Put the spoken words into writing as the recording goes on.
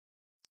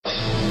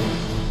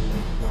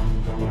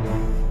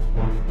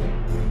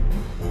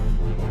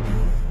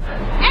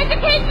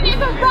Education is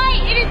a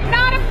right, it is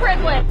not a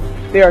privilege.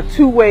 There are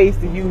two ways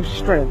to use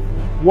strength,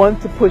 one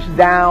to push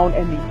down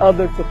and the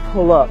other to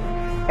pull up.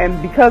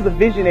 And because of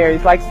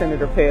visionaries like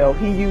Senator Pell,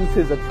 he used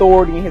his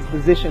authority and his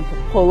position to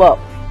pull up.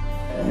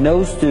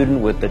 No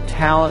student with the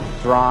talent,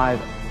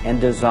 drive, and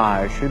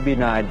desire should be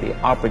denied the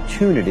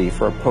opportunity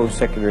for a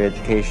post-secondary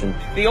education.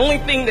 The only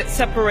thing that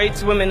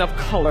separates women of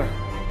color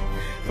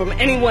from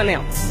anyone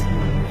else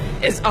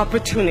is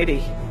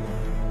opportunity.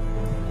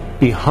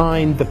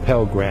 Behind the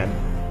Pell Grant,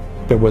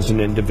 there was an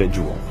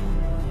individual.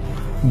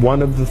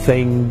 One of the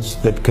things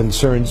that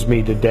concerns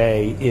me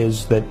today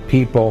is that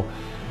people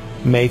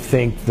may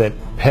think that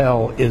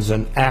Pell is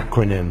an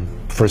acronym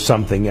for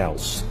something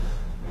else,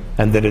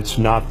 and that it's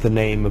not the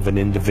name of an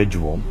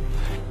individual.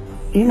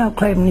 You know,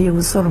 Claiborne, he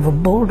was sort of a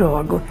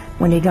bulldog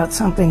when he got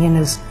something in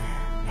his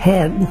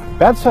head.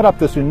 That set up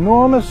this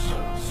enormous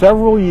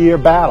several-year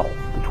battle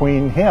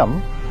between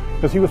him,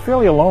 because he was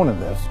fairly alone in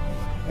this,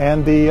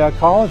 and the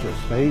colleges.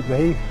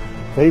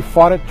 They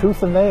fought it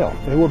tooth and nail.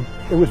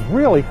 It was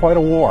really quite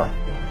a war.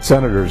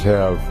 Senators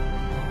have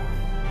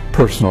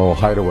personal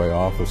hideaway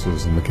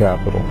offices in the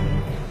Capitol.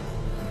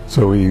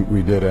 So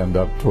we did end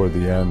up toward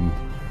the end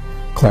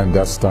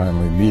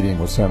clandestinely meeting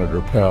with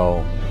Senator Pell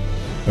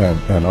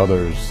and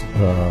others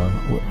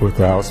with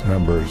the House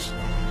members,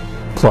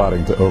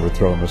 plotting to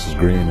overthrow Mrs.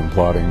 Green and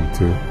plotting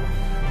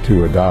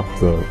to adopt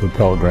the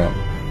Pell Grant.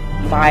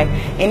 By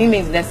any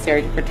means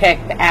necessary to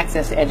protect the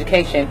access to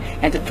education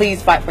and to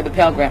please fight for the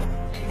Pell Grant.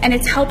 And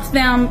it's helped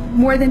them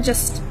more than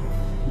just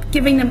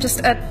giving them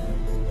just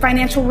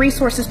financial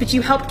resources, but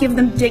you help give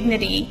them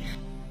dignity.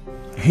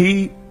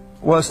 He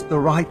was the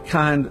right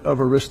kind of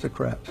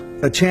aristocrat,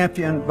 a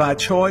champion by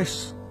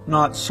choice,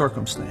 not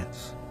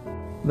circumstance.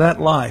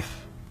 That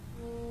life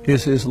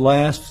is his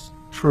last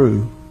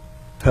true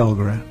Pell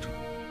Grant.